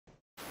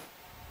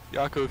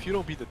Yako, if you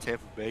don't beat the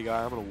Tampa Bay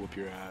guy, I'm gonna whoop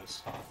your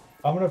ass.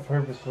 I'm gonna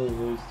purposefully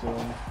lose to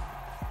him.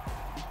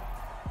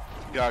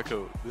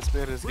 Yako, this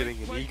man is getting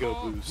an ego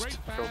boost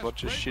from a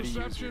bunch of shitty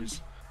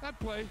users. That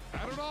play,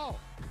 not at all.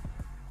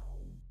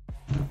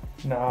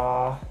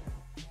 Nah.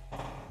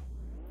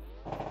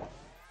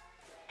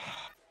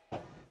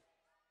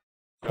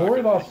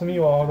 Corey lost to me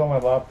while I was on my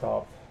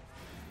laptop.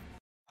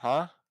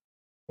 Huh?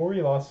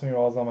 Corey lost to me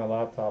while I was on my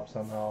laptop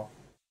somehow.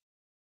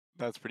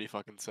 That's pretty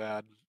fucking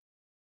sad.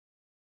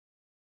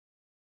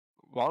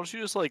 Why don't you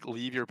just, like,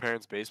 leave your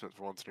parents' basement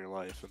for once in your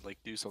life and, like,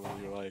 do something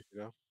with your life,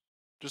 you know?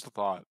 Just a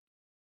thought.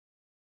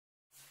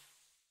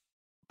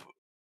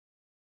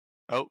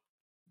 Oh,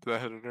 did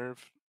that hit a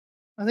nerve?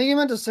 I think he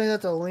meant to say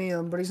that to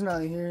Liam, but he's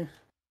not here.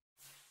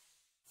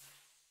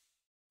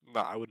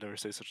 Nah, I would never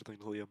say such a thing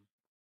to Liam.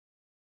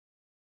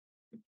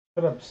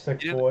 Shut up,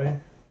 sick boy.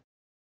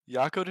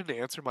 Yako didn't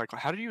answer my call.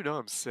 How do you know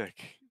I'm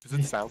sick? Does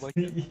it sound like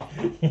it?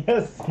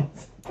 Yes.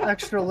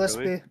 Extra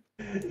lispy.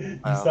 You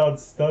sound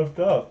stuffed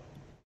up.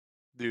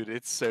 Dude,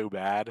 it's so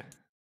bad.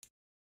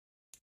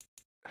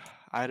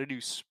 I had to do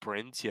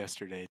sprints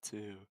yesterday,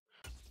 too.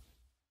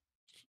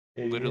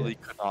 Idiot. Literally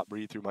could not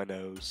breathe through my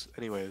nose.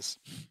 Anyways.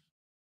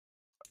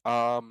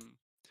 You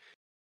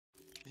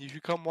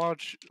should come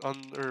watch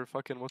or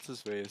fucking what's his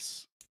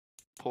face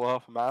pull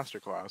off a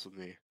masterclass with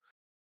me.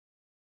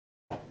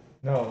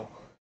 No.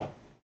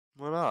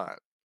 Why not?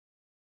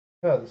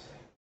 Because.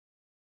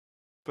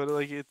 But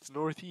like it's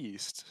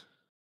Northeast.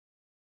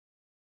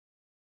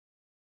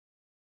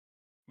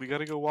 We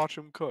gotta go watch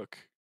him cook.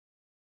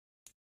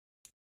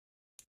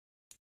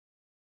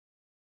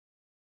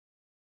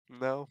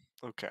 No?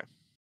 Okay.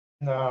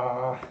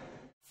 Nah.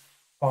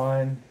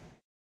 Fine.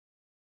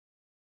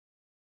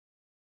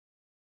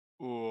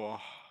 Ooh.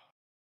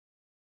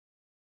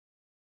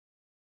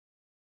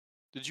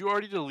 Did you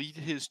already delete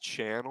his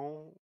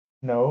channel?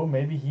 No,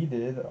 maybe he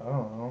did. I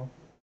don't know.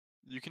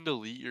 You can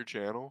delete your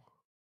channel?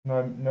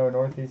 No,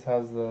 Northeast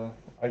has the.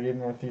 I gave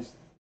Northeast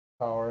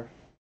power.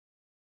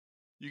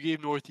 You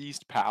gave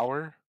Northeast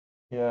power?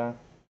 Yeah.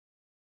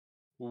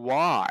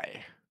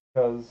 Why?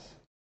 Because.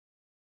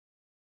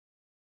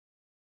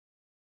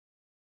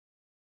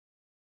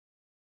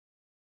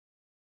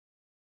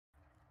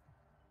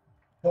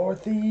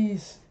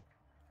 Northeast!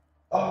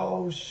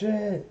 Oh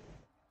shit!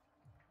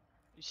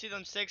 You see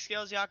them stick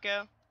skills,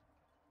 Yako?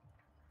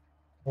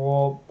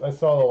 Well, I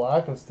saw the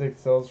lack of stick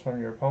skills from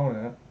your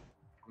opponent.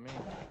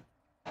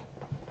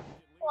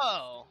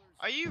 Whoa,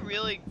 are you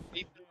really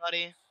beefing,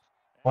 buddy?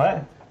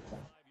 What?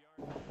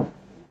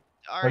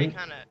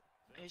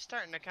 He's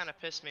starting to kind of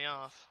piss me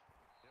off.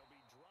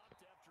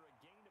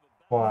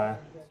 Why?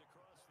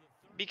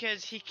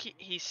 Because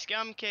he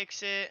scum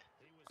kicks it.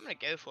 I'm gonna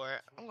go for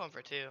it. I'm going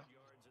for 2.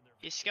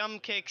 He scum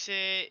kicks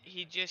it.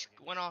 He just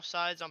went off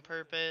sides on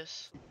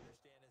purpose.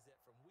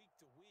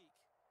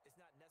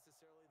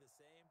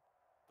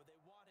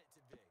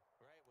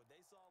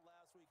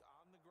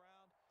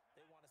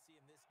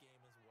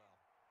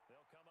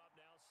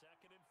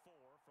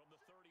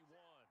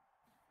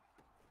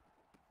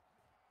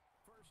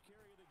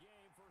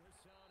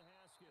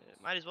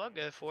 Might as well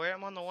go for it.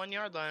 I'm on the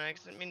 1-yard line. I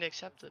didn't mean to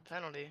accept the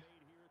penalty.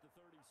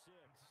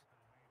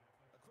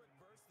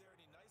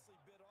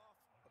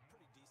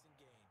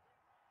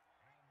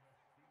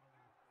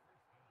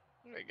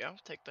 There you go.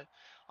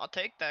 I'll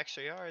take the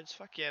extra yards.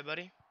 Fuck yeah,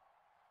 buddy.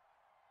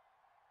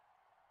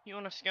 You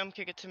wanna scum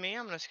kick it to me?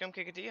 I'm gonna scum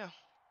kick it to you.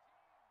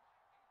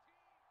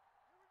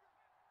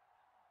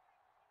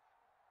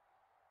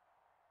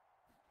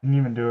 Didn't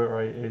even do it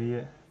right,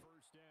 idiot.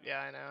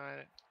 Yeah, I know.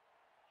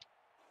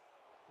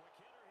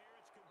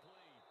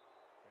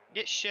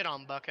 Get shit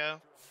on,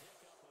 bucko.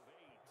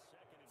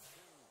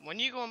 When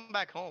you going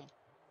back home?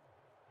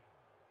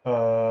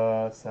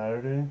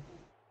 Saturday.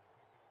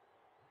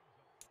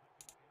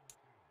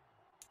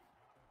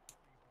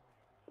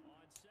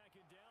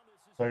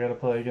 So I gotta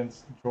play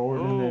against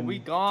Jordan. Ooh, and... we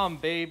gone,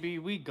 baby.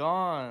 We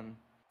gone.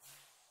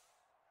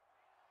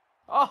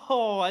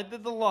 Oh, I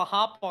did the little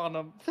hop on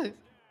him.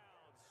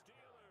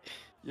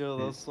 Yo,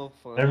 that's so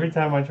funny. Every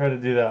time I try to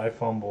do that, I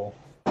fumble.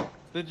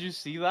 Did you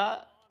see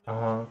that?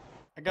 Uh-huh.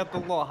 I got the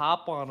little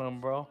hop on him,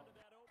 bro.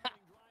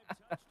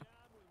 That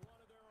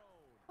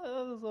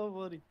was so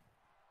funny.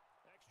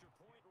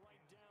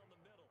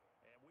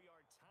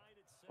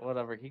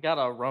 Whatever. He got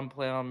a run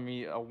play on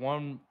me. A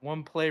one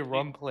play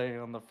run play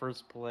on the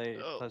first play.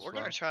 Oh, touchdown. we're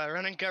gonna try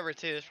run and cover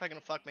too. It's probably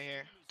gonna fuck me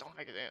here. Don't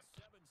make it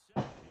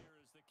in.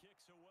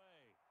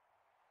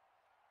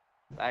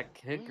 That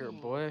kicker,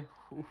 boy.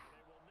 Oof.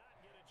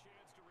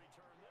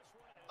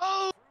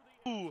 Oh!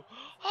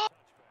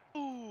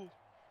 Oh!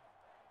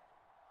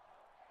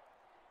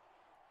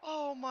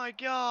 Oh my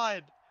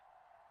god!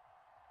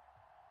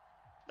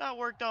 That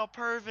worked out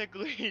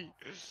perfectly.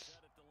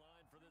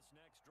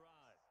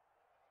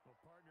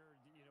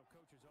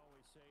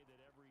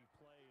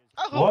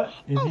 Oh! What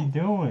is he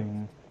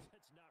doing?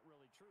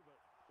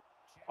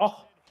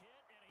 Oh!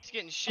 He's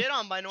getting shit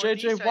on by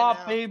Northeast JJ right Watt,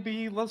 now.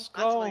 baby. Let's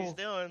go. That's what he's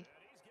doing.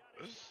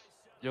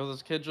 Yo,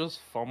 this kid just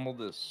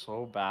fumbled it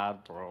so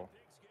bad, bro.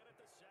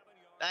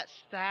 That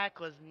sack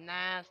was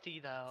nasty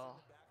though.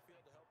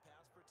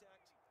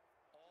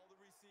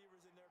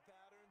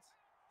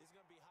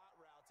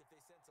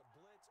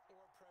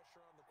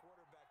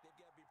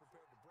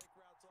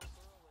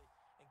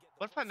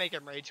 What if I make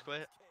him rage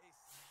quit?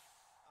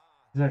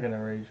 He's not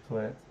gonna rage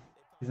quit.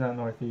 He's not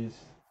Northeast.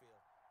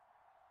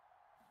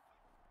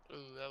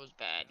 Ooh, that was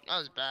bad. That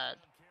was bad.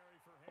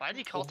 Why did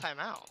he call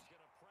timeout?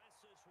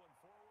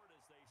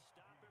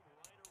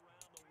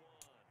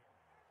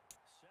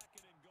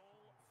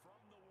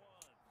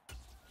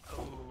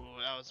 Oh,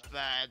 that was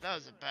bad. That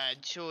was a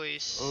bad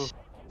choice. Ooh,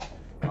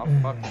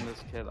 I'm fucking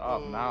this kid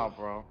up now, Ooh.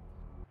 bro.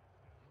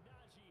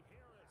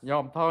 Yo,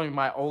 I'm telling you,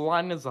 my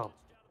O-line is a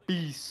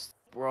beast,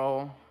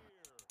 bro.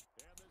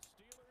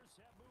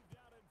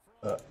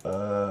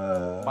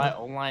 My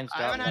O-line's I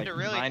got haven't had like to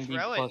really 90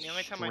 throw it. plus And the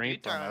only time I do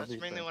strength throw on it, that's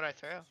mainly everything. what I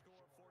throw.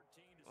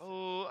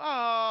 Ooh,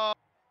 oh.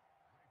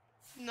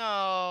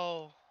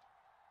 No.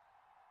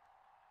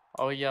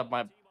 Oh yeah,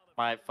 my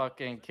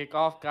fucking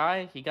kickoff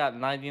guy, he got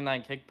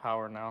 99 kick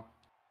power now.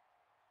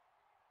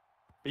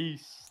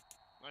 Beast.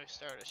 Nice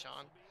throw to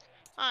Sean.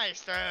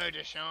 Nice throw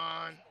to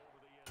Sean.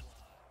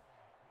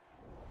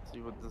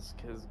 See what this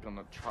kid's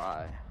gonna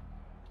try.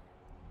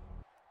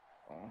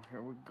 Oh,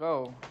 here we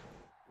go.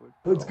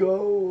 Let's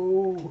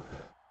go.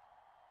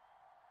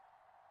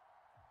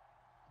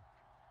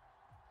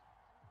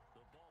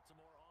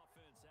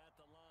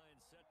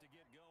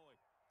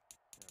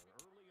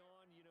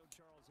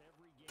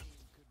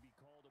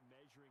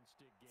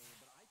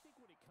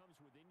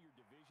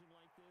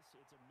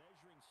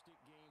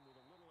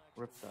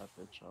 Rip that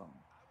bitch out.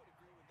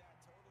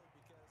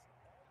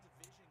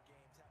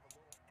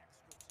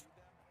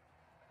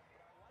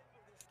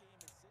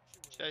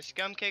 Should I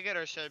scum kick it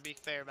or should I be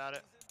fair about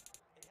it?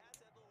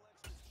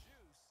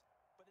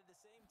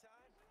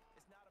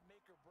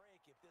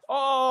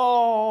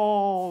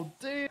 Oh,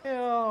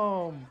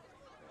 damn.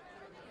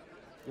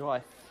 Yo,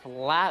 I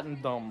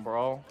flattened them,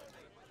 bro.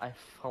 I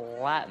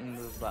flattened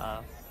his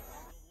ass.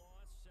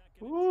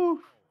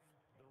 Woo.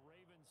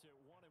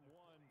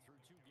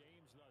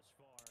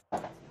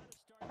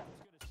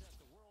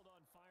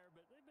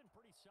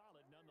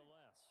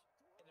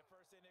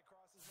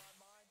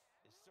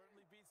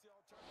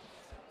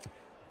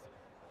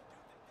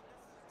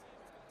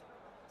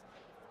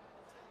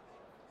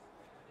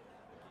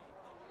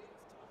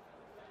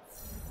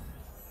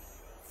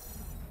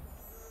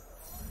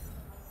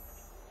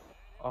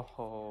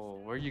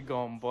 Oh, where you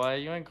going, boy?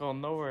 You ain't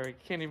going nowhere. You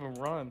can't even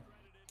run.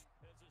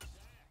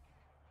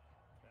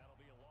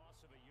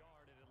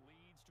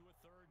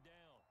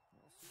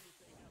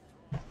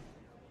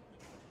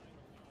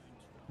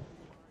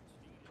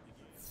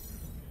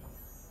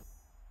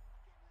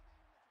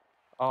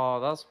 Oh,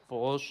 that's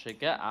bullshit.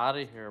 Get out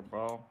of here,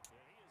 bro.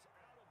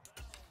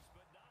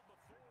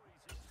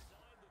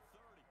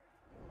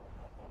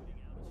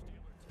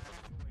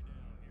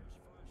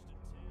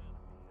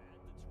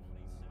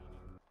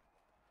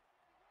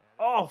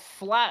 Oh,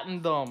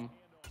 flattened them.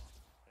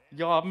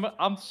 Yo,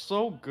 I'm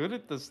so good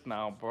at this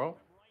now, bro.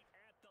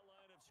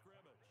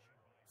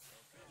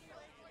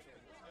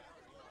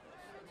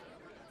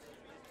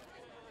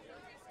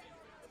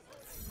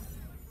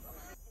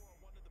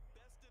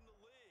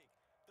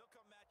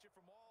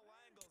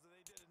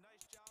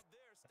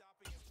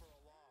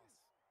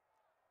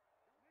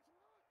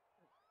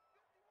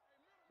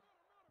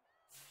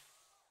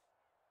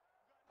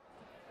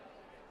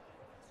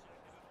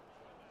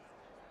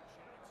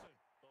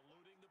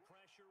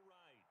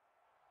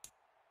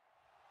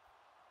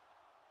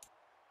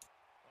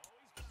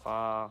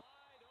 Wow.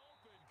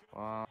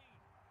 I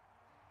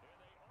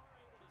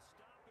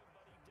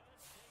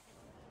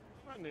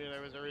knew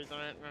there was a reason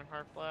I didn't run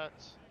hard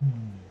flats.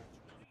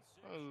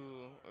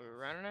 Ooh, are we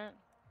running it?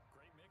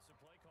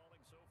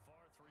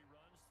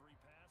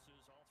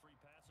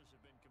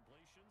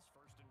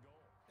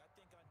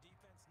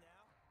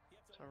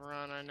 It's a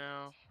run, I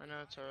know. I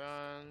know it's a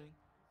run.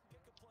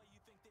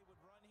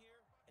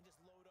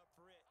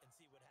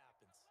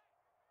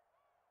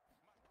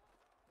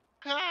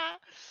 Ha!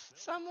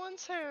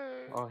 Someone's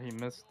hurt. Oh, he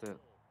missed it.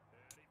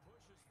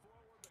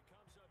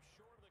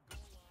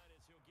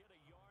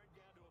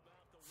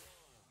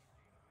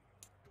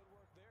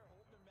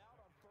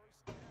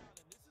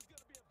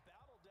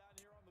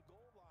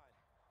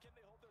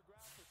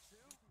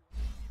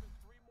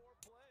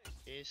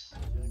 Jeez.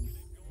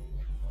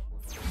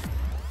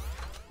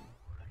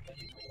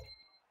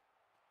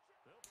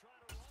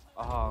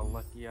 Oh,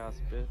 lucky ass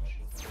bitch.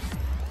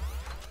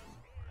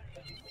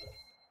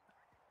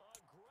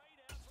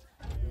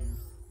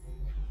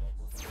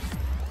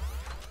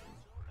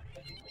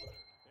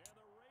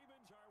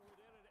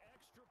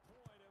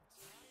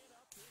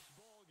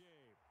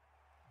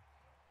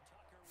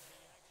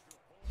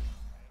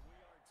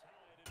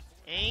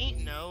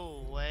 Ain't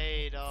no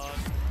way, dog.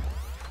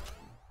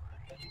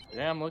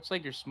 Damn, looks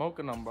like you're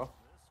smoking them, bro.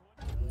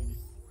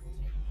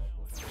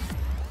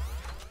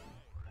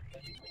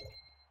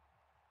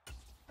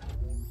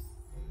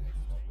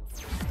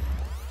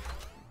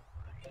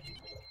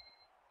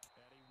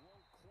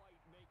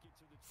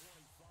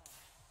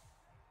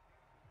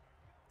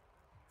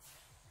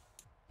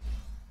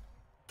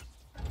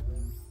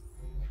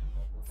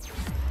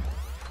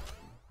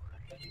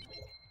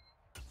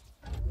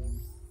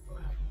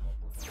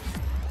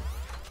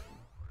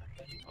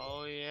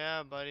 Oh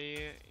yeah,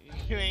 buddy.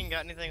 You ain't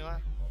got anything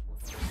left.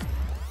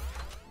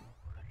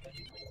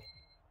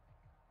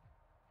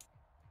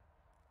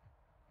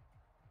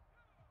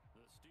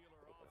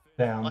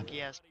 Damn.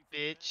 Lucky ass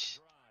bitch.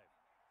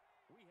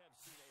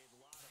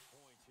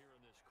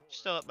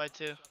 Still up by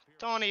 2.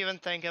 Don't even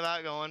think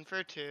about going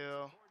for 2.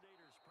 This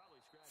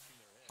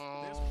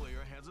Oh. player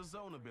has a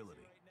zone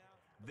ability.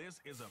 This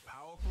is a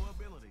powerful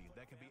ability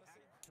that can be.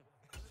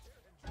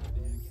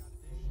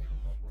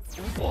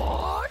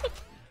 What?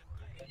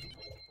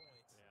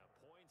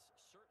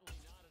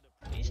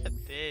 He's a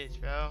bitch,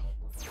 bro.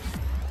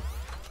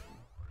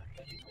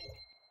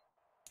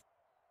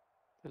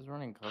 He's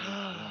running cover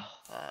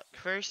too. Fuck.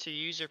 First to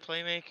user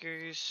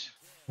playmakers.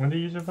 When do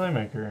you use your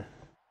playmaker?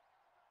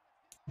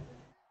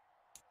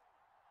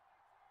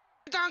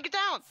 Get down, get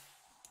down!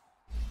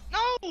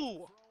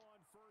 No!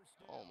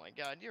 Oh my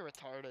god, you're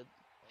retarded.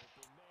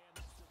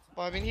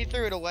 Well, I mean, he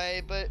threw it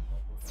away, but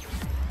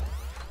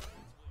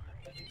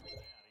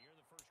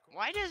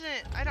why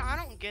doesn't I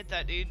don't get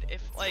that, dude.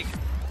 If like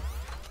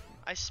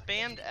I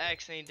spammed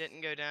X and he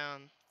didn't go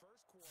down.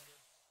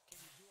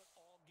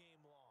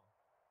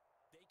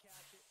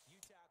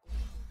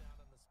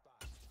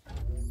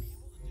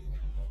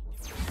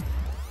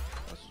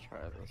 Let's try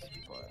this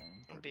play.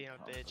 I'm being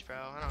a bitch, bro.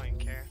 I don't even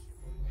care.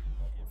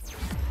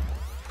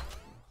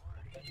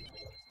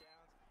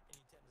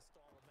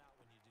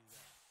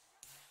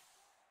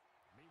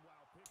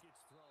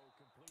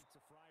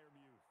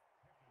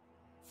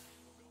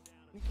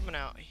 I'm coming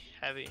out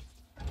heavy.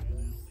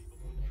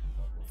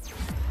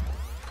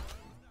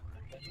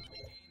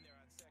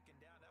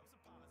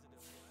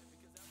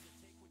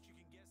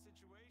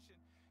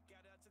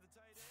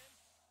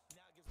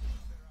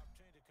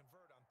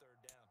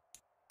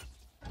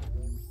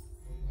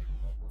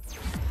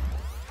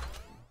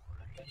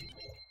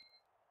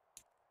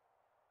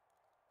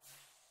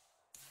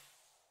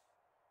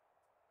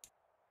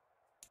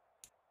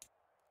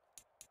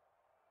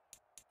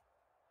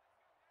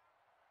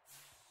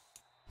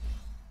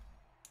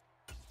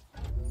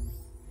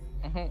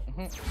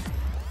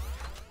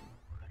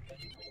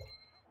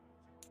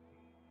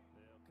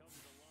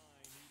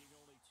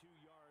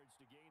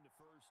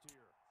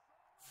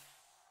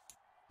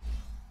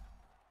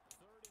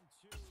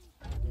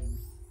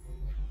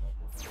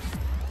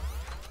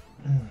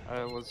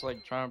 I was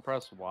like trying to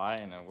press Y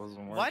and it wasn't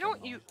working. Why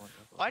don't I you? was like, what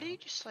the Why do fuck? you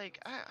just like?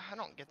 I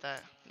don't get that.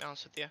 To be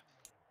honest with you.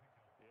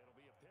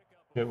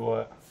 Get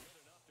what?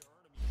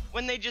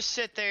 When they just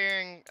sit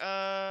there and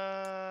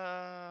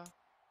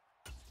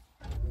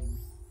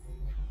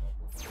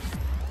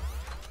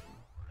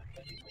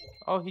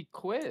Oh, he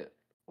quit.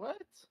 What?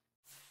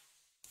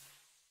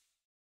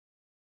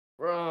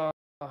 Bro.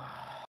 What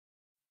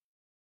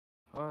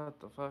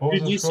the fuck? What was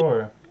Did the you see-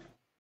 score?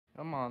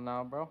 Come on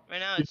now, bro. right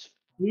now it's.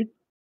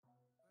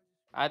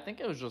 I think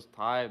it was just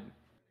tied.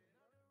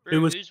 It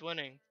was- Who's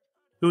winning?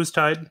 Who was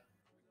tied?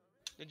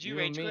 Did you You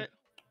and rage me. quit?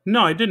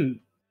 No, I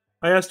didn't.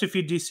 I asked if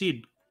you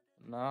DC'd.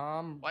 Nah,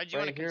 I'm Why'd you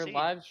wanna right here concede?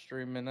 live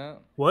streaming it.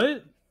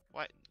 What?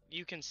 What?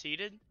 You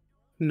conceded?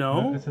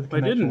 No, It said the I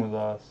connection didn't. was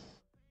lost.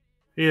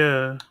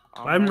 Yeah,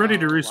 I'm ready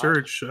to right on live-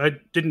 research. I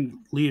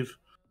didn't leave.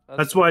 That's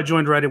That's why I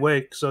joined right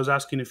away, because I was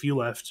asking if you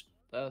left.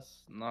 no,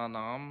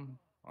 I'm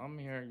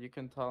here. You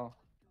can tell.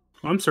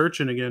 I'm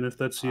searching again if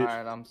that's you.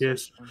 Alright, I'm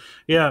Yes. searching.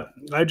 Yeah,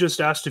 I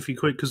just asked if you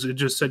quit because it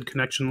just said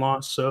connection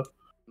lost, so.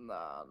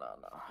 Nah.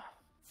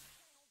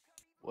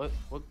 What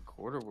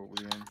quarter were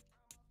we in?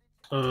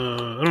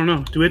 I don't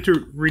know. Do we have to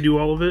redo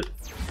all of it?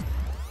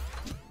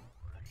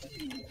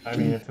 I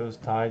mean, if it was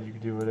tied, you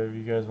could do whatever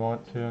you guys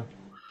want to.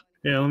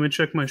 Yeah, let me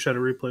check my shadow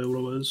replay what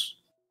it was.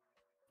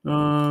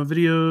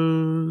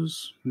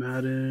 Videos,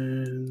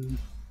 Madden.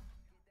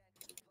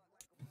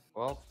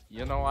 Well,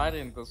 you know I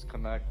didn't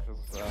disconnect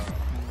because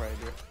I'm right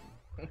here.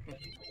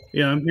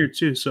 Yeah, I'm here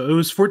too. So it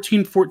was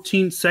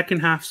 14-14, second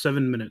half,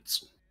 7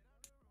 minutes.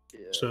 Yeah,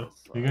 So-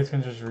 You guys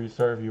can just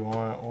restart if you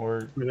want,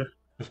 or Yeah.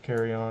 just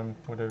carry on.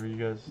 Whatever you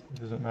guys, it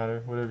doesn't matter.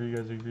 Whatever you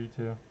guys agree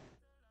to.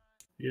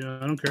 Yeah,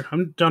 I don't care.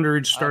 I'm down to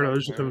restart. I don't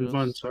was just care, having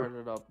fun. So. Start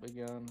it up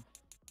again.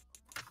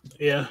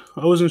 Yeah,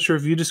 I wasn't sure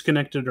if you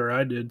disconnected or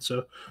I did.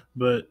 So,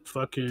 but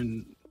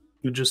fucking,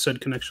 it just said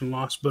connection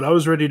lost. But I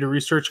was ready to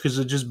research because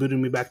it just booted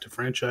me back to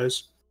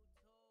franchise.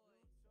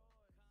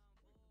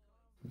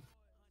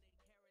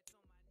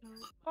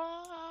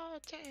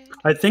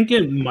 I think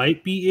it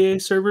might be EA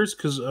servers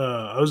because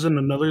I was in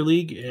another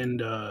league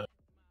and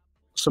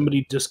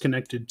somebody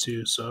disconnected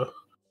too. So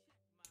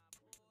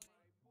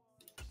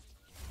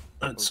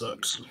that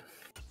sucks.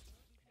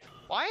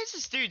 Why is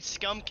this dude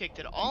scum kicked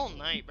it all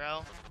night,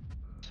 bro?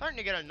 It's starting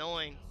to get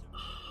annoying.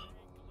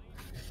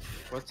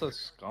 What's a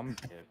scum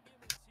kick?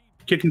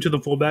 Kicking to the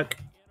fullback.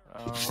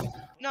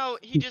 No,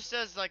 he just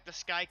does like the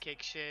sky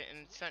kick shit, and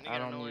it's starting to I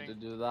get don't annoying. need to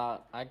do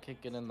that. I kick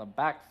it in the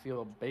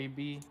backfield,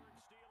 baby.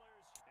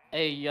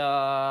 Hey,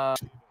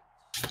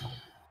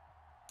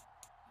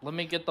 let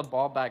me get the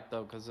ball back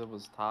though, cause it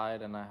was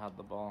tied and I had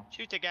the ball.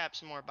 Shoot the gap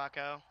some more,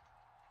 Bucko.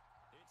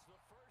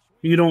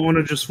 You don't want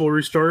to just full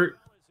restart?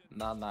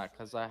 Nah,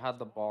 cause I had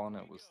the ball and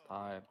it was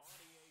tied.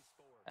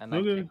 and I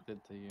Okay. kicked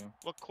it to you.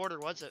 What quarter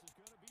was it?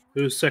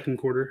 It was second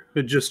quarter.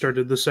 It just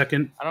started the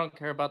second. I don't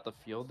care about the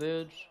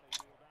fieldage,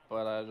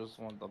 but I just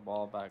want the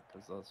ball back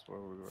because that's where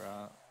we were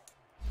at.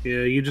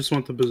 Yeah, you just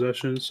want the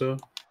possession, so.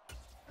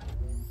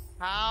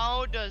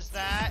 How does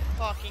that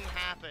fucking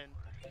happen?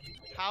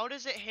 How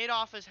does it hit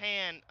off his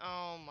hand?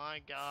 Oh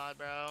my god,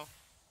 bro.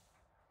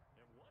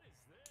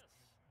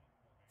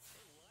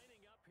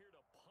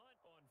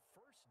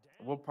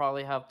 We'll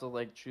probably have to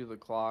like chew the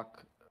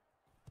clock.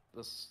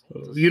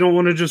 You don't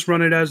want to just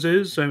run it as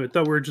is? I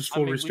thought we were just I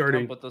full mean,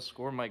 restarting. we can, but the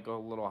score might go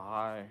a little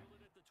high.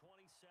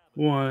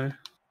 Why?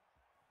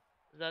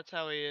 That's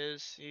how he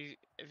is.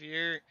 If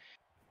you're,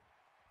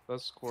 The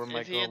score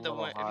might if he go a had the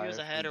little win, if high he was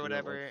if ahead we or do it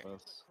like whatever,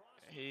 this.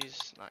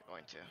 he's not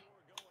going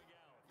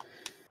to.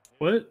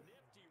 What?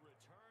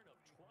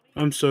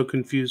 I'm so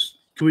confused.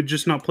 Can we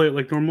just not play it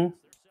like normal?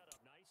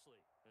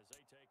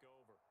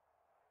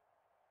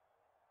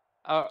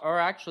 Or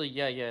actually,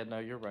 yeah, no,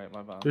 you're right,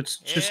 my bad. It's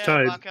just Yeah,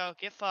 tied. Bucko,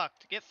 get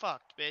fucked,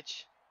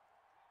 bitch.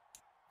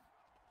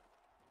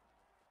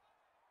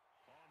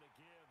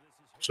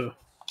 So,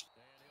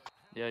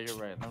 Yeah, you're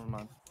right, never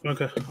mind.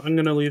 okay, I'm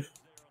gonna leave.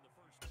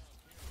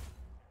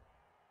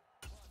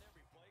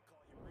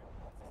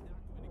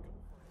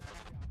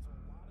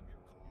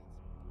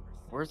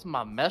 Where's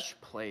my mesh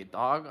play,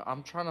 dog?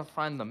 I'm trying to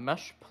find the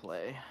mesh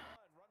play.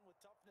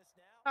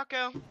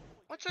 Bucko,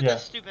 what's with Yeah.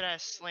 this stupid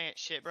ass slant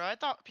shit, bro? I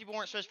thought people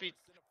weren't supposed to be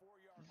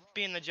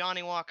being the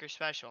Johnny Walker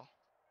special.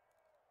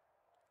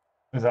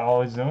 Is that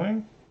all he's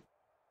doing?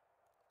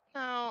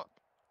 No,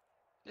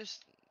 this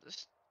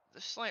the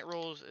slant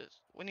rules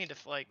is we need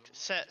to like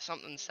set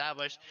something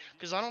established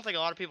because I don't think a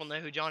lot of people know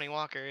who Johnny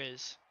Walker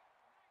is.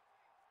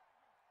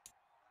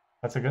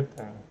 That's a good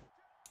thing.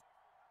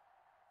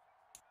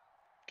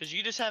 Because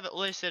you just have it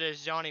listed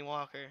as Johnny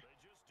Walker.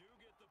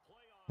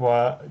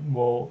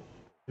 Well,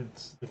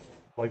 it's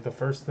like the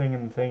first thing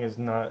in the thing is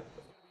not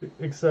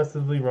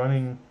excessively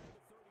running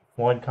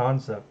one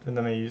concept, and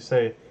then you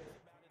say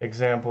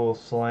example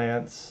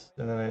slants,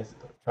 and then I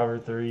cover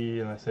three,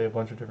 and I say a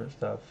bunch of different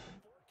stuff.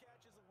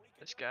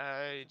 This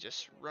guy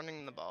just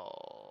running the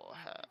ball,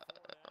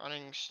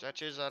 running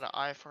stretches out of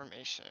I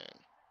formation.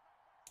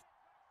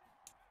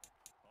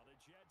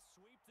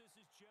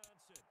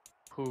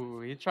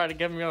 Ooh, he tried to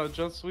get me on a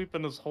jet sweep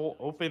and his whole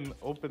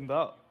opened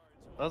up.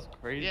 That's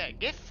crazy. Yeah,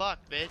 get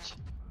fucked, bitch.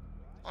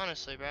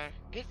 Honestly, bro,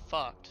 get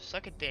fucked.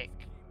 Suck a dick.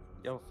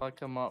 Yo, fuck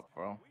him up,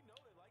 bro.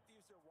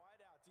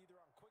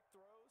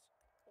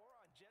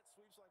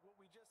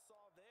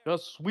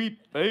 Just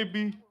sweep,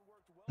 baby.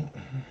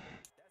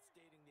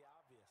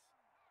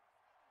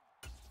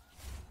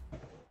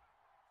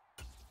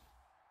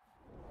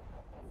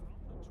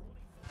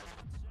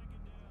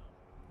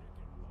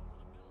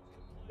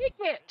 Kick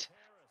it.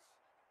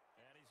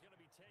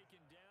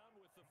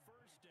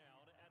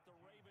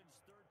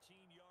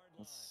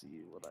 Let's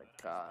see what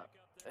I got.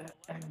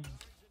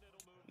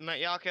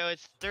 Yako,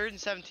 it's 3rd and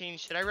 17.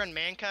 Should I run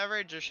man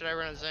coverage or should I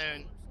run a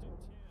zone?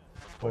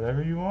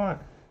 Whatever you want.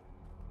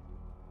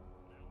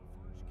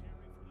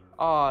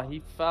 Aw,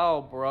 he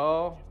fell,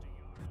 bro.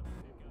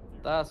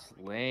 That's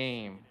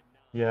lame.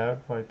 Yeah,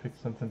 I'd probably pick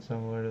something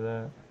similar to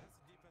that.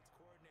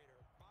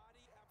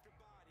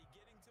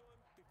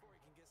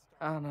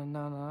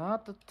 No,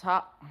 at the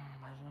top.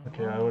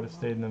 Okay, I would have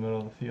stayed in the middle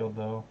of the field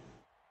though.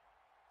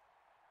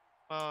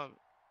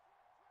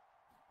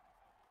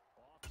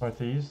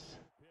 Northeast.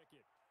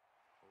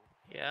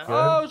 Yeah. Good.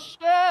 Oh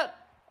shit!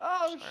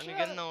 Oh Starting shit! to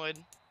get annoyed.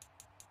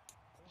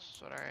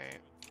 That's alright.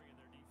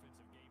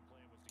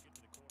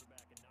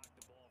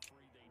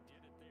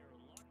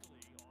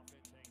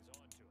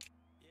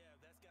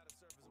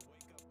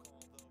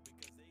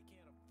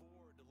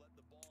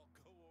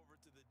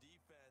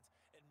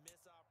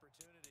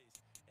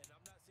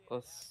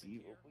 Let's see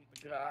what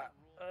we got.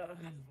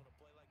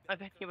 I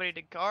bet you ready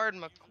to guard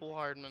McCool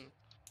Hardman.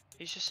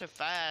 He's just so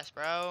fast,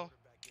 bro.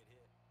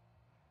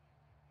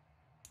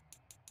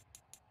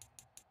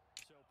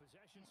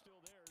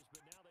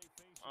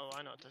 Oh,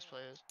 I know what this play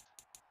is.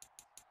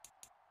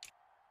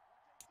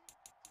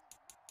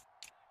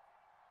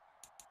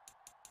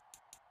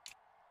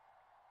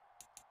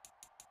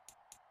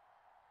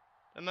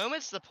 The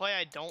moment's the play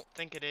I don't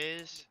think it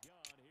is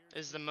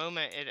the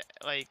moment it,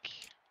 like...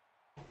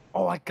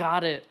 Oh, I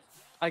got it.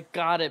 I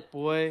got it,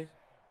 boy.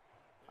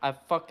 I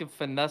fucking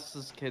finessed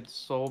this kid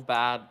so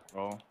bad,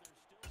 bro.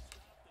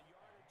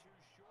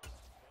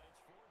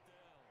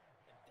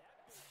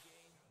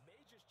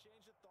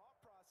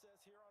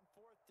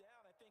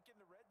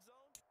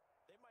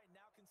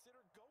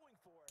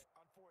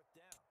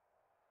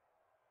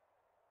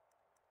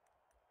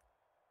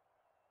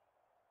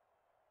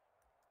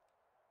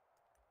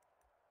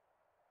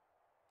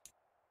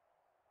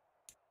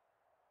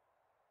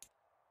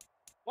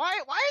 Why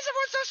is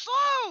everyone so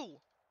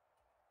slow?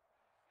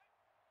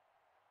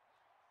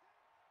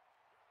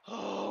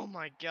 Oh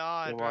my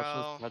god, Yo, bro. watch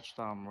this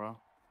touchdown, bro.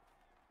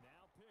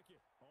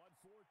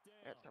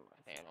 Yeah, turn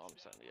my fan on, I'm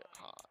starting to get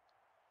hot.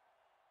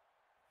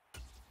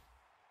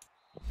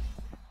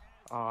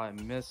 Oh, I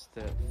missed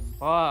it.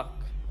 Fuck.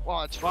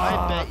 Watch. Fuck.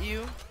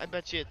 I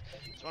bet you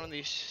it's one of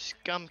these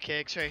scum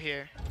kicks right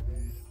here.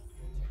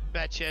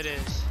 Bet you it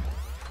is.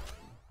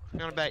 I'm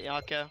gonna bet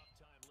Yako.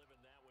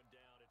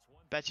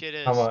 Bet you it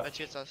is. How much? Bet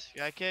you it's a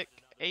sky kick.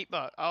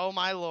 $8. Oh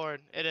my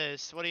lord, it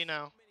is. What do you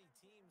know?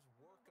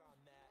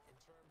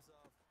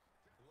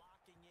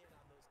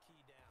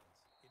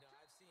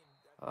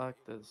 Fuck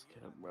this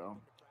kid, bro.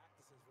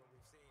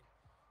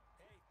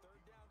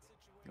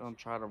 You gonna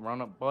try to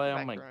run it, boy?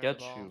 I'm Back gonna around get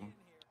the ball. you.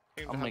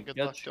 You're I'm gonna gonna have good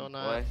luck get you, doing boy.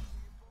 that.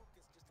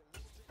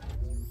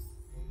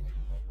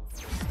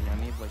 Yeah,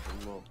 I need like a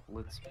little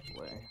blitz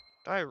play.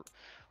 I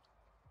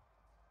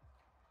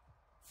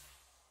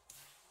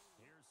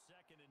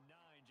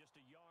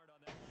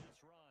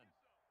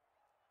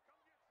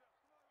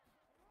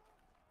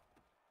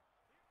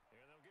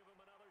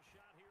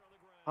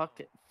Fuck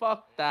it.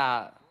 Fuck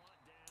that.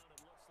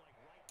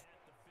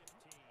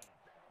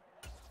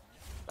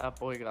 That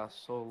boy got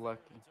so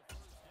lucky.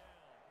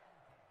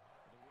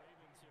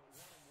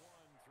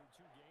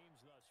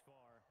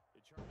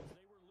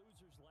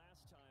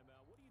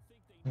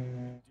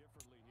 Mm,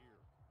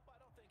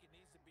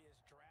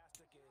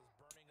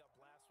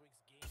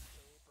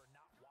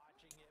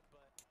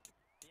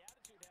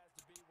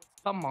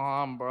 Come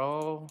on,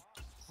 bro.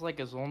 It's like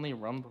his only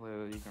run play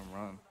that you can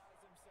run.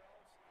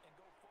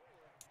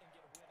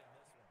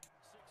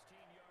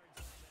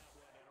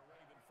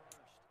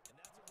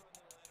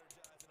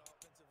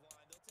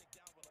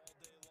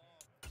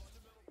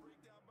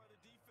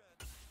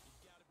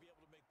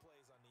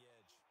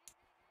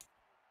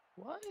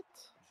 What?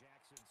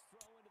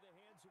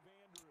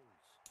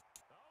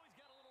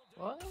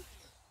 What?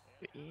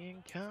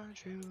 being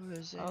country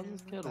was How's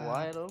this kid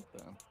wide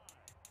open?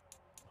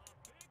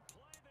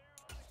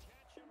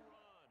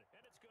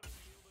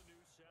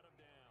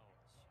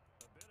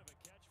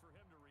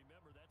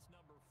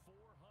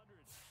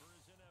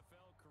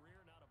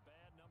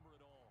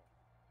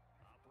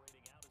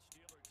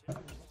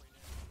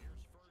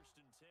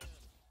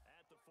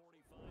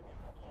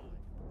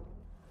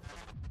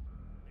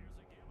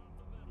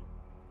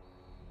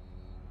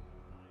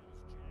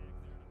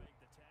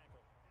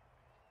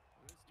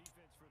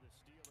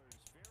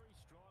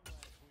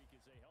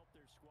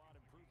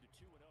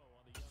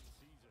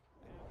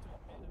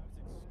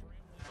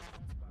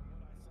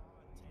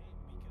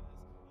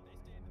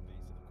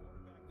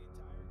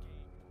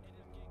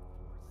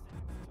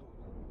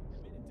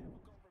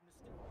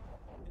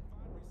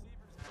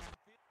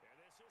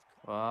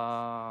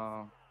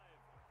 Wow.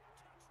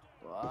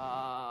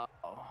 Wow.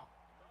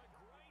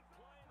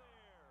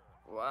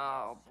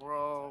 Wow,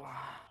 bro.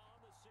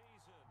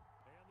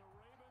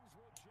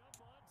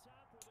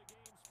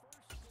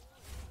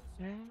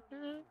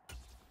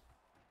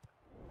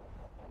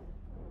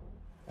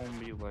 Won't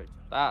be like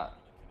that.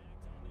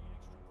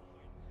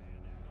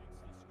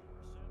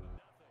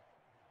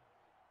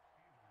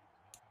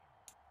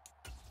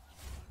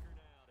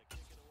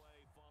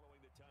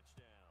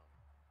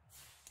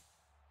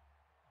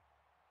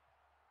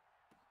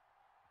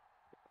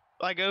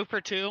 I go for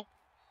 2.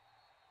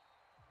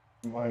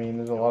 I mean,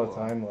 there's a lot of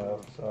time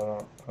left,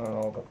 so I don't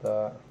know about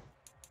that.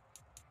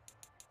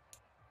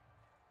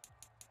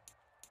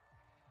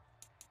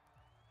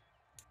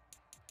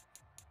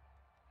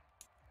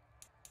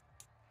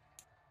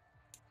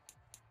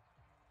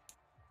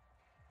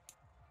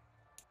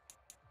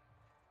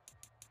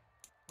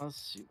 Let's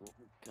see what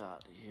we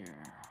got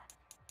here.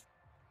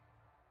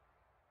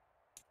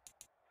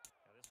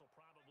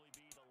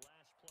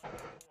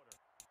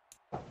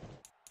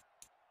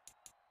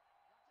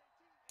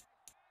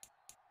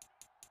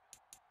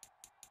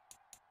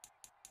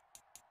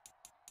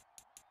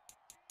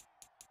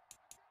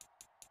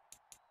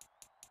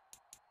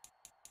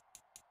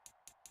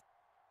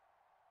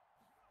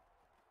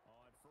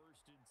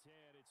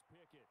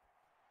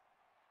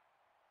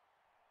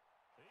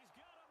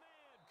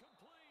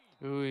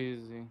 Too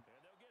easy.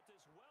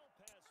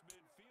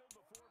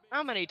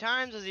 How many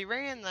times has he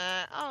ran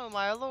that? Oh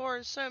my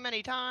lord, so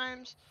many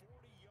times.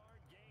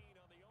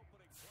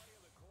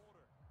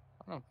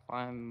 I'm gonna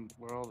find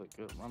where all the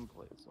good run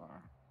plays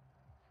are.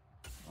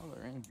 Oh,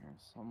 they're in here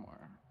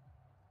somewhere.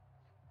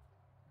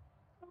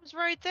 It was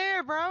right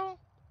there, bro.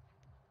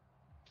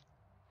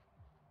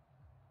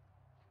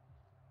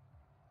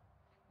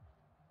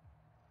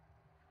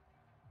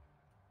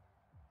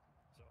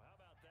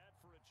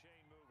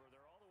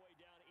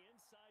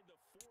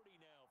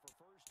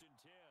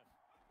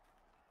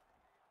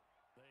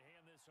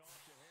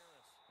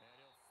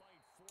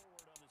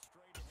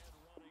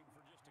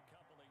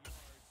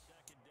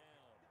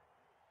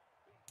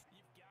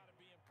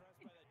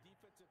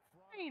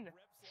 Fine.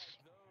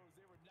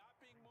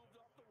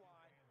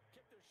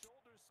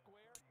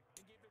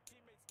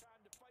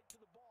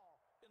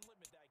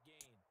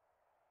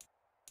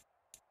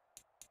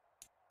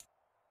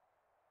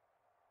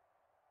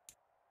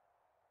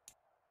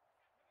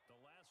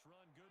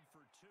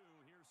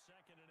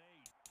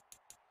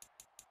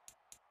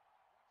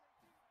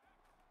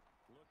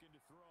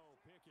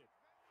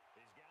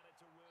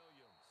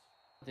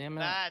 Damn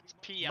it. That's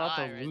About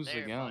to PI right lose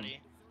there, again.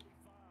 buddy.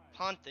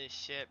 Punt this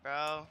shit,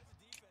 bro.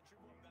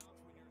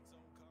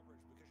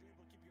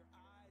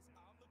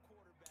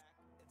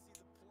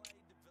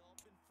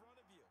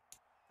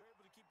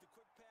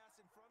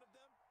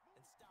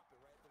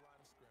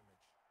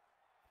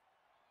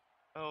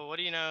 what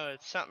do you know?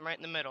 It's something right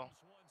in the middle.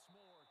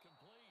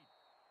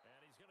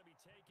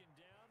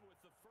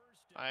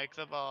 Hike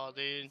the ball,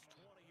 dude.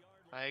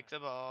 Hike the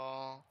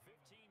ball.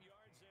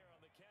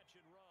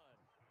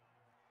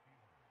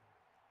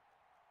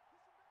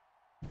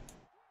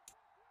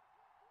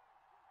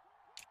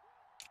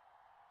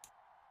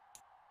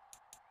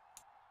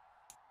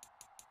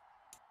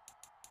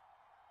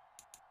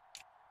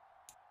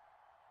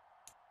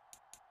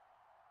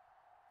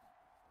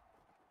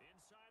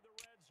 Inside the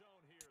red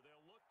zone here,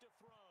 they'll look to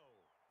throw.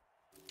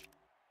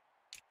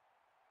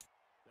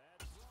 That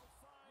throw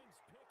finds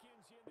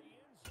Pickens in the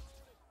end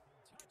zone.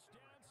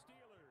 Touchdown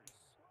Steelers.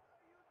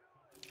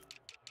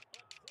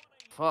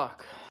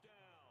 Fuck.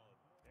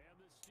 And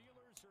the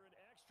Steelers are an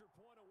extra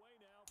point away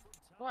now from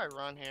How do I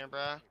run here,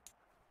 bruh?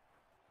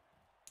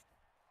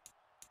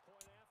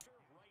 point after,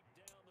 right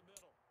down the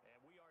middle.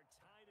 And we are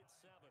tied at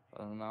 7.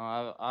 I don't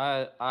know.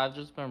 I've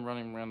just been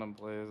running random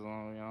plays.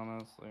 I'll be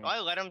honest. Do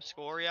I let him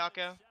score,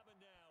 Yako?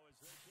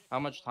 How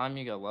much time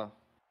you got left?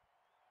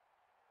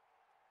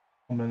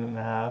 1 minute and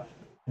a half,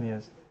 and he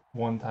has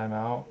 1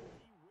 timeout.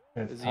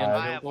 It's Is he in tied.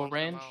 I field have goal one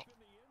range? timeout.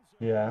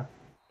 Yeah.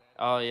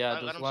 Oh yeah, I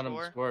just let let him him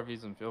score? score if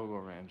he's in field goal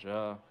range.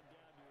 Yeah.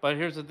 But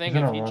here's the thing: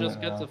 He's if gonna he run just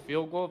it gets now. a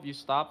field goal, if you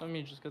stop him,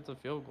 he just gets a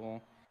field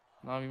goal.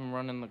 Not even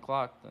running the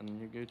clock, then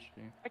you're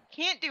Gucci. I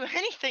can't do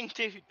anything,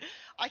 dude.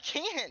 I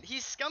can't.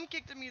 He's scum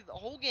kicked me the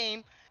whole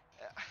game.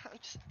 I'm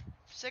just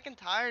sick and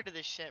tired of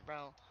this shit,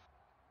 bro.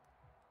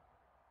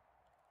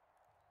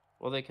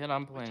 Well, they kid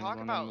I'm We playing talk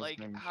running about the like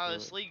same how shit.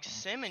 this league's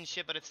So. sim and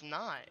shit, but it's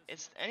not.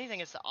 It's anything.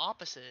 It's the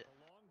opposite. The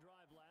long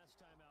drive last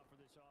time out for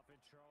this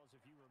offense, Charles,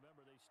 if you remember,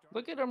 they started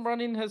Look at him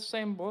running his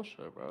same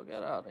bullshit, bro.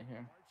 Get out of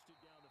here.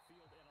 marched it down the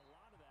field, and a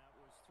lot of that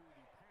was through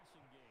the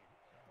passing game.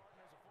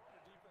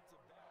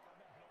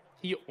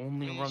 He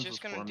only And he's runs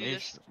just this gonna do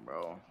this. formation,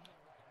 bro.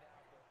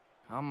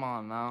 Come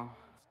on now.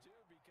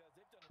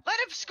 Let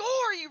him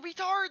score, you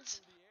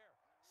retards!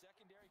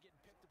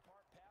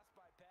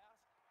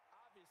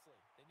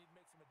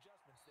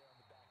 And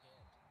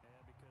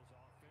because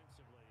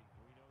offensively, we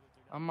know that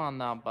they're not Come on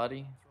now,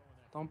 buddy.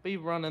 Don't be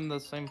running the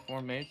same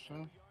formation.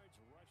 yards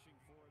rushing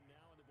for him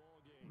now in the ball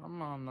game.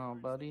 Come on now,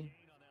 buddy. On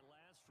that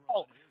last Oh,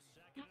 run, here's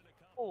second and a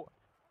couple.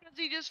 how does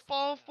he just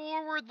fall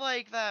forward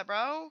like that,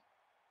 bro?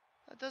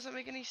 That doesn't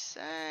make any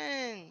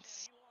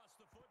sense.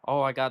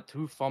 Oh, I got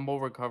 2 fumble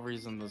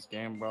recoveries in this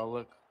game, bro.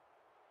 Look.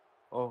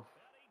 Oh.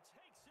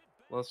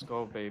 Let's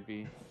go,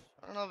 baby.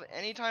 I don't have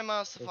any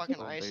timeouts to Let's fucking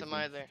go, ice him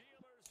baby. either.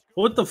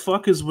 What the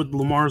fuck is with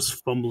Lamar's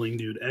fumbling,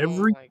 dude? Oh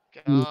Every my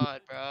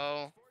god,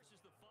 bro.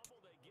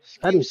 This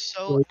That game's is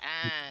so so-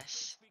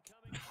 ass.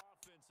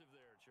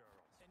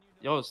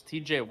 Yo, it's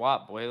TJ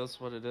Watt, boy. That's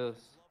what it is.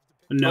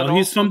 no, But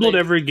he's also fumbled they-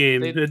 every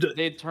game.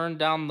 They turned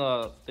down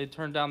the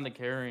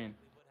carrying.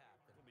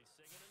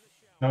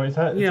 No, it's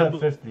at Yeah,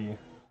 but- 50.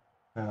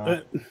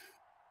 No.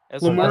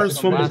 It's Lamar's less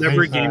than fumbled last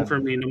every He's game had- for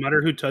me, no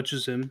matter who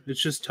touches him.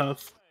 It's just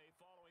tough.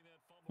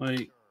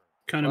 Like,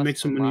 kind of less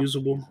makes him than last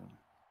unusable. season.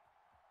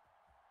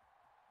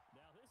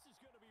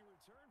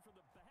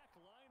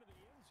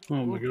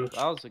 Oh my Ooh, gosh.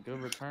 that was a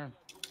good return.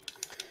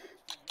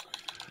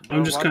 I'm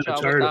Bro, just watch kinda out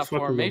with tired of that fucking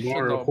formation,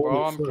 Lamar. though, bro.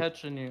 Holy I'm fuck.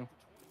 catching you.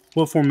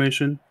 What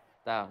formation?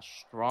 That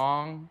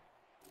strong.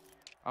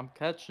 I'm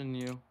catching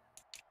you.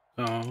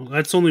 Oh,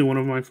 that's only one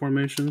of my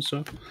formations,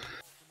 so.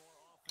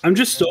 I'm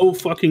just so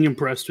fucking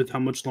impressed with how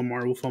much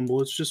Lamar will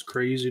fumble. It's just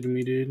crazy to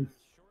me, dude.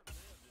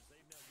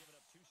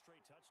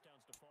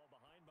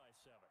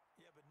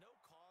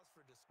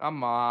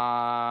 Come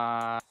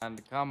on.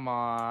 Come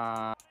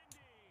on.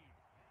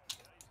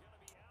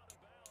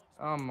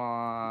 Come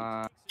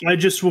on. I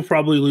just will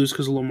probably lose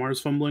because of Lamar's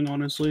fumbling,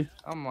 honestly.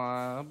 Come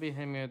on. Don't be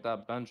hitting me with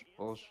that bench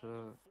bullshit.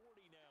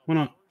 Why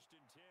not?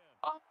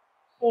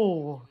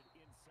 Oh.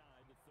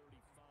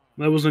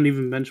 That wasn't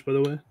even bench, by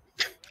the way.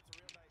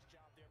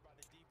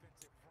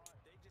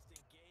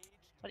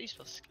 How do you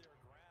spell sk-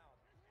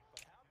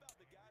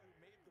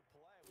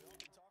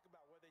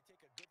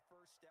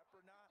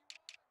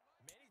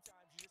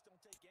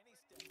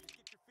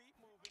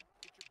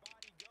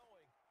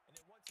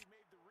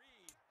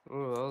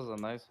 Ooh, that was a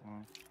nice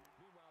one.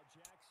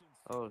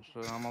 Oh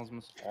shit, I almost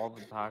missed all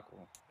the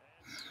tackle.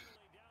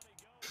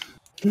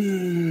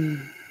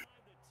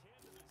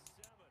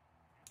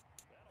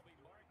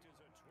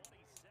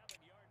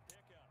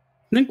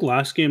 I think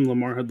last game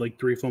Lamar had like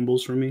 3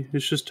 fumbles for me.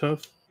 It's just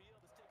tough.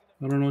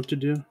 I don't know what to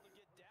do.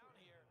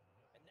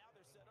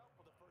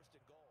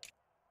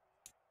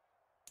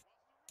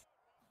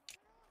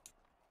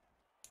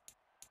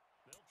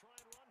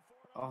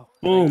 Oh,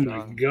 Oh thank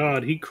my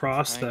god, he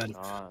crossed Thank that.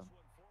 God.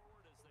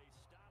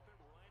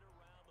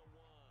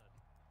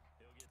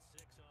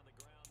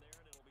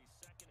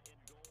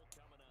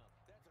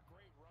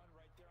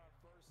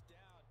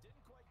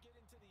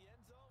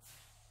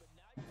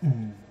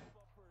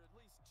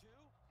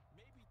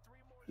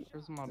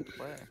 Where's my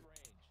play?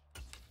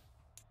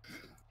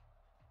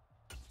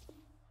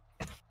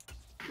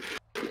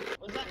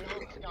 Was that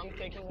not scum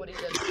kicking what he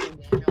did to the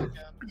game, Yaka?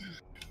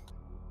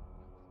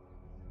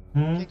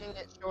 Hmm? Kicking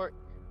it short.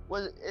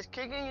 is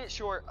kicking it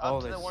short up Oh,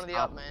 to they the one of the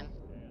stopped up man. him.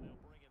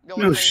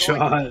 Going No and shot.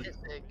 going to hit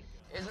stick.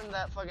 Isn't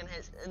that fucking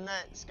hit? Isn't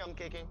that scum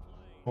kicking?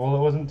 Well, it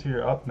wasn't to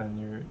your up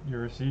man.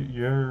 Your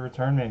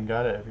return man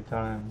got it every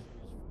time.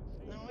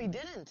 No, he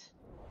didn't.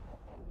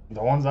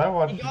 The ones I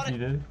watched, got he it.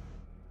 did.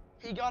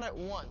 He got it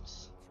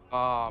once.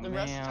 Oh The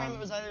rest of the time man.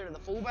 it was either to the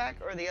fullback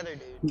or the other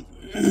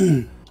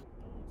dude.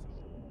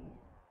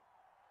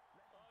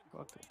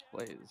 Fucking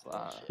plays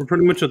that. We're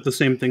pretty much at the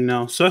same thing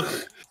now, so.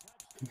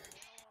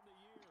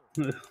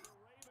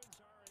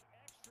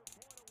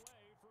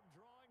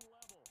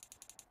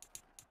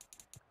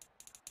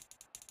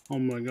 Oh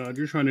my god,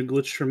 you're trying to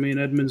glitch Tremaine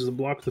Edmonds to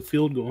block the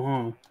field goal,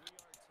 huh?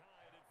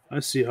 I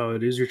see how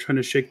it is. You're trying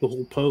to shake the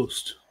whole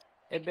post.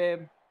 Hey,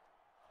 babe.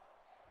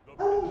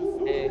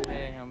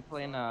 Hey, I'm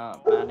playing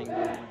Madden game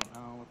right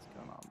now. What's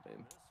going on,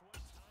 babe?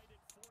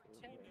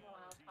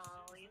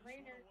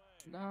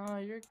 No,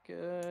 you're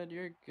good.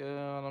 You're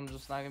good. I'm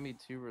just not gonna be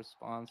too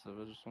responsive.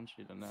 I just want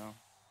you to know.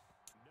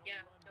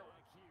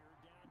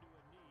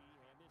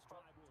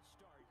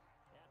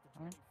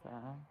 Okay.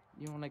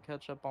 You want to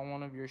catch up on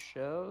one of your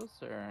shows,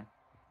 or?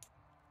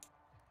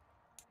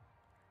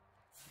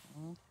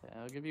 Okay,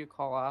 I'll give you a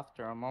call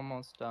after. I'm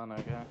almost done,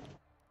 okay?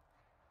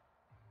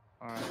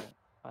 Alright.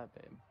 Bye,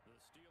 babe. The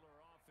Steeler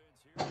offense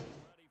here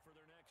getting ready for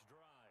their next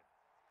drive.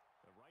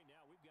 But right now,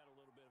 we've got a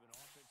little bit of an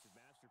offensive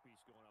masterpiece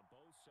going on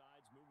both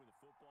sides, moving the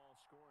football,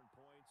 scoring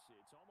points.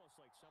 It's almost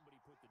like somebody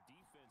put the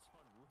defense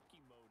on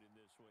rookie mode in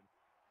this one.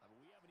 I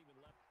mean, we haven't even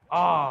left.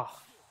 Ah!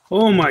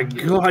 Oh my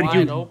He was god,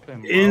 wide you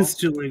open, bro.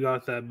 instantly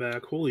got that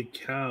back. Holy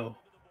cow.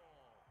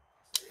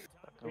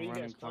 Who are you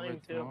guys playing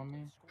Cover two to? on me.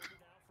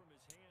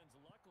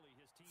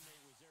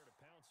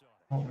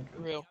 Oh my god.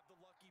 Real.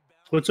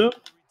 What's up?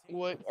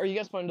 What are you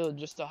guys playing to?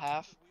 Just a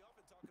half?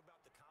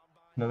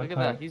 Another Look at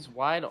time. that. He's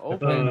wide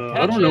open. I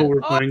Catch don't know it. what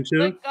we're Oh, playing to.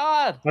 thank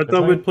God. I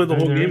thought we'd play the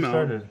whole game out.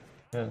 Started.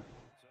 Yeah.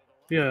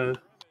 Yeah.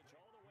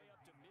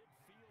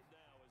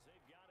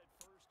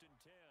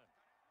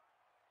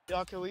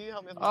 Yaka, will you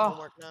help me with my Oh.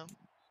 homework now?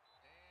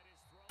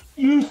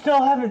 You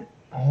still haven't.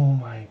 Oh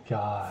my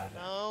god.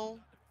 No.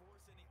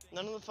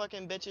 None of the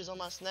fucking bitches on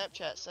my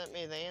Snapchat sent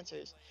me the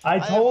answers. I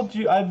have- told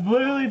you. I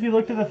literally, if you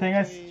looked at the thing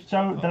I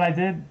showed that I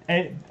did,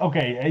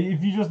 okay.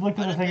 If you just looked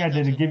at the thing I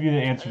did, it give you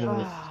the answer to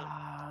this.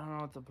 I don't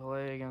know what to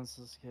play against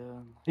this kid.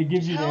 It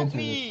gives Just you the help answer.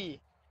 To this.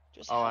 me!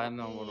 Just Oh, I help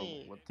know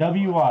me. what to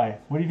play. WI.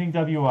 What do you think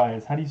WI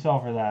is? How do you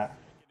solve for that?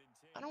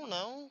 I don't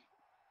know.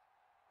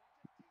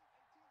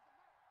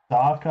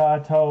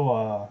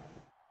 Sakatoa.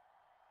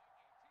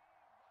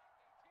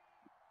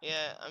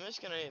 Yeah, I'm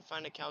just gonna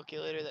find a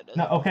calculator that doesn't.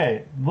 No,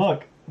 okay.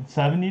 Look,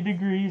 70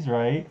 degrees,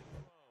 right?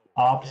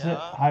 Opposite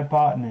Yeah.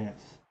 hypotenuse.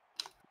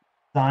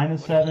 Sine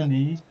of What does that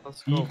 70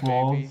 Let's go,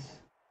 equals baby.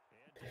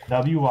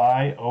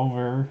 WI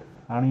over.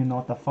 I don't even know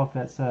what the fuck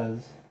that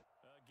says.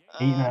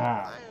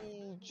 8.5.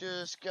 I'm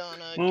just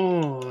gonna.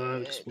 Oh,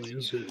 that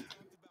explains it.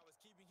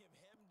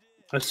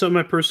 I set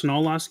my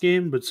personnel last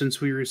game, but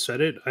since we reset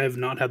it, I have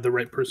not had the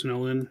right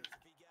personnel in.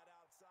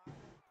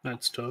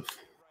 That's tough.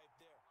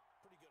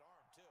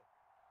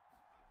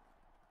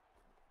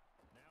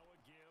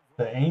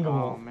 The angle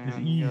Oh man, is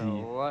you're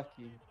easy.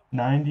 lucky.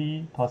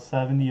 90 plus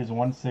 70 is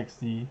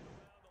 160.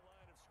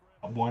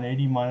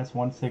 180 minus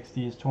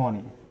 160 is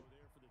 20.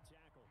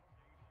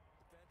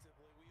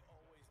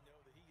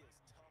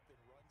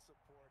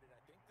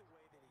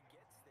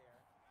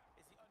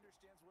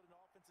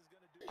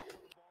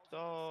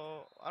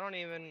 So I don't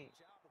even.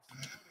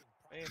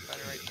 I need to find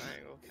the right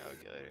triangle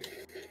calculator.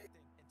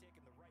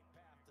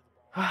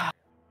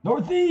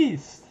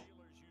 Northeast!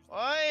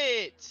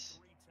 What?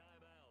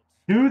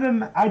 Do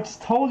them. I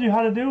just told you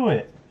how to do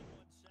it.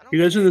 I don't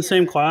You guys in the care.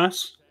 same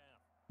class?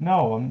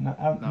 No, I'm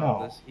not.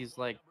 No, he's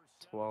like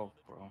 12,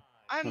 bro.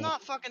 I'm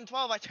not fucking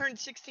 12. I turned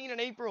 16 in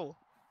April.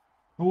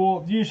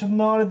 Well, you should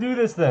know how to do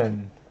this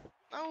then.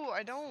 No,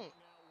 I don't.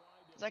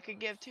 'Cause I could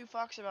give two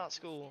fucks about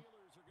school.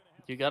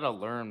 You gotta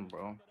learn,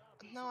 bro.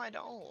 No, I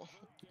don't.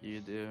 You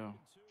do.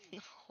 No.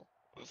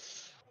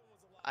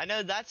 I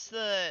know that's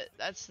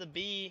the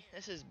B.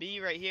 This is B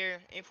right here.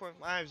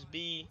 8.5 is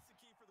B.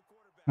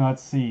 No,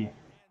 it's C.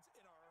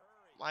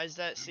 Why is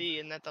that C?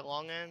 Isn't that the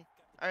long end?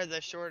 Or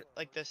the short,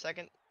 like the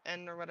second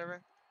end or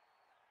whatever?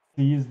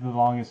 C is the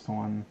longest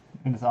one,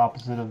 and it's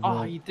opposite of the.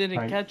 Oh, you didn't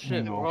right catch it,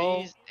 angle.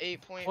 bro. B's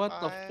 8.5.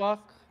 What the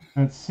fuck?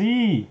 It's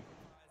C.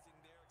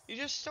 You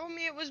just told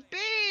me it was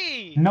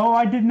B! No,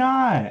 I did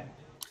not.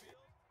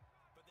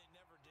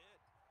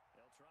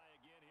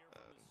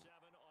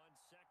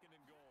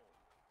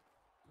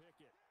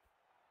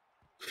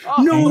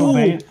 Oh, No!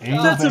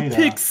 Angle That's a beta.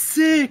 pick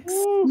six!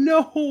 I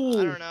No!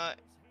 don't know.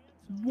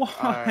 Why,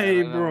 Alright,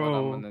 I know what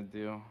bro? I'm gonna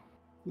do.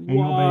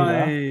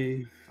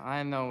 Why?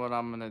 I know what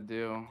I'm gonna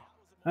do.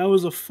 That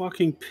was a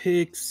fucking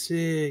pick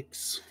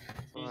six.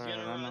 He's Alright,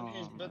 gonna I know run what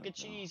his I'm book gonna of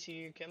do. cheese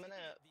here coming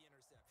up.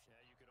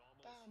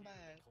 Boom, bad.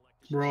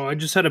 Bro, I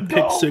just had a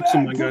pick Go six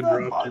and back my to guy the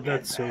dropped it. fucking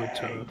That's so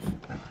thing.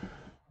 tough.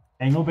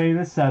 Angle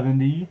beta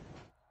 70.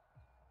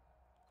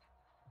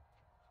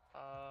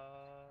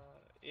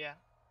 Yeah.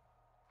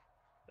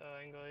 The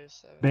angle is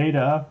 7.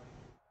 Beta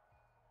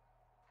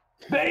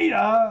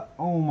Beta.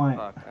 Oh my.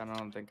 Fuck, I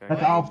don't think I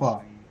That's got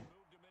alpha.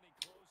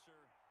 this thing.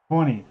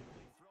 20.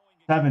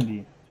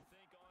 70.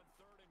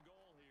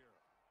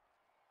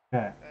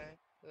 Okay. Okay.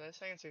 This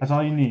answer That's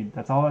all you need.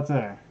 That's all that's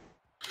there.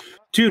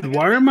 Dude,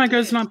 why are my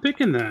guys not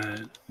picking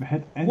that?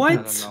 Hit enter What? I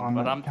don't know, on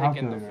but the I'm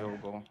taking the calculator.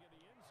 field goal.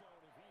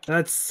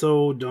 That's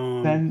so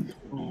dumb. Then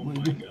Oh my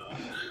god.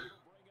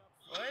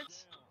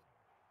 What?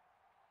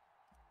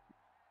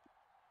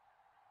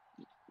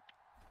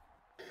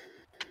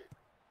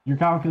 your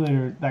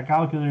calculator, that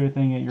calculator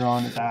thing that you're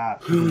on at the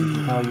app, it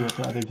will tell you what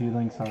the other 2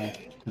 links are.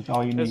 That's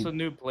all you It's a need.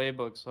 new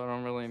playbook, so I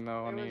don't really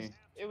know any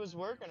It was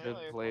working good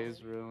earlier.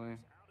 plays, really.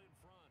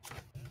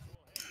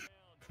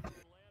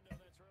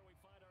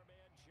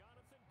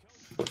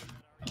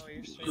 Oh,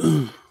 you're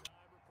straight.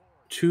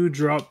 2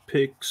 drop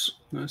picks.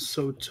 That's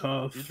so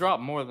tough. You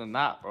dropped more than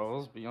that, bro.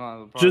 Let's be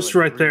honest. Just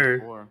Like right 3 or there.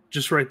 4.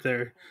 Just right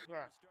there. Yeah.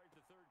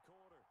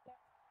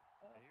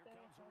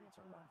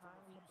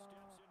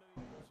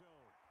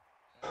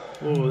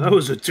 Oh, that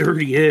was a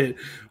dirty hit.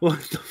 What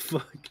the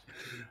fuck?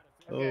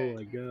 Okay. Oh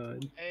my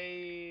god.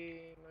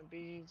 A my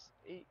B's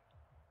 8.5.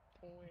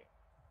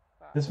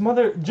 This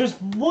mother,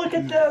 just look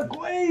at the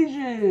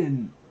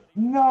equation.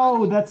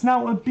 No, that's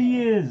not what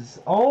B is.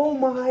 Oh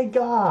my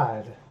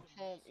god.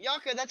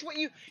 Yaka, that's what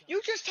you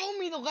just told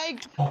me the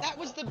leg. That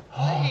was the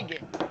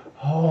leg.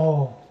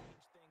 Oh.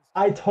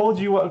 I told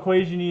you what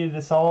equation you needed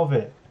to solve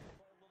it.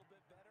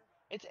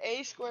 It's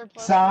a squared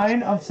plus Sine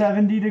b of squared.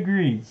 70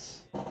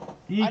 degrees I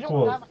don't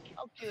equals. have a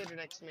calculator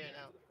next to me right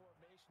now.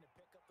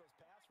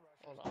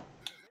 Hold on.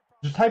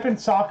 Just type in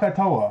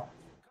Sakatoa.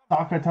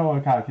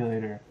 Sakatoa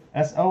calculator.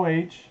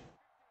 SOH.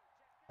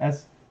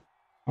 S.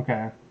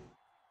 Okay.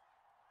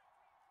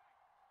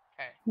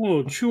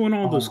 Whoa, chewing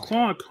all this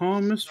clock,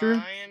 huh, mister?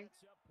 Sine.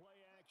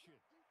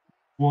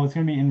 Well, it's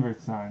gonna be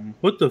inverse sine.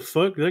 What the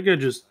fuck? That guy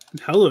just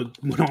hella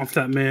went off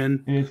that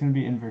man. It's gonna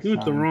be inverse He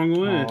went the sine. wrong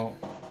way. Oh.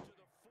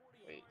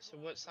 Wait, so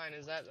what sign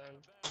is that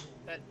then?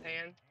 That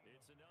tan?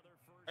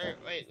 Or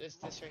wait, this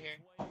right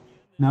here.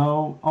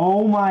 No.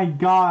 Oh my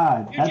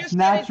god. You That's just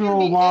said it's gonna natural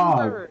be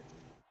log. inverse.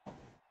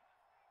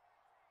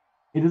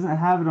 It doesn't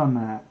have it on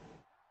that.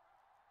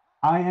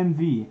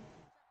 INV.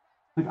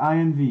 Click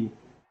INV. To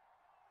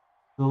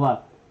the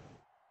left.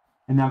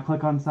 And now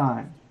click on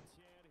sine.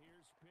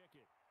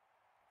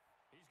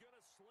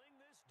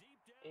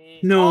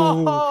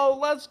 No. Oh,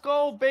 let's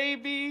go,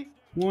 baby.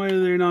 Why are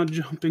they not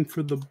jumping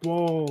for the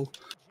ball?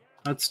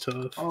 That's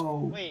tough.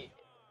 Oh. Wait,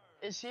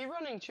 is he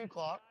running 2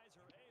 clock?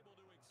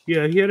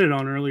 Yeah, he had it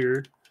on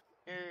earlier.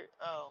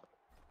 Oh.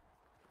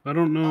 I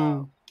don't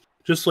know.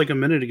 Just like a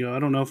minute ago. I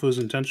don't know if it was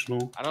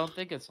intentional. I don't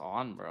think it's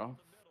on, bro.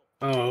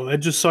 Oh, I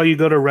just saw you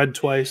go to red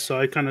twice, so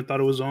I kind of thought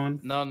it was on.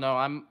 No,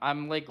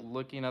 I'm like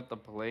looking at the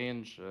play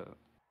and shit.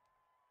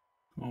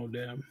 Oh,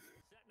 damn.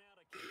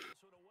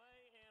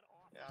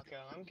 Yeah, okay,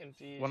 I'm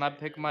confused. When I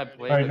pick my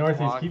play, Alright, the Northeast,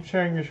 clock, keep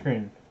sharing your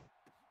screen.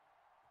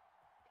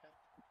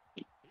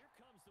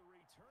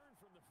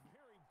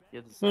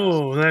 get his ass.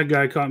 Oh, that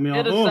guy caught me off.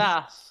 Get his Oh,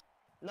 ass.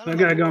 None that of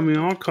the guy got whores- me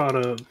all caught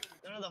up.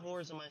 None of the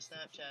whores on my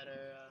Snapchat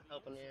are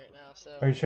helping me right now, so. Are you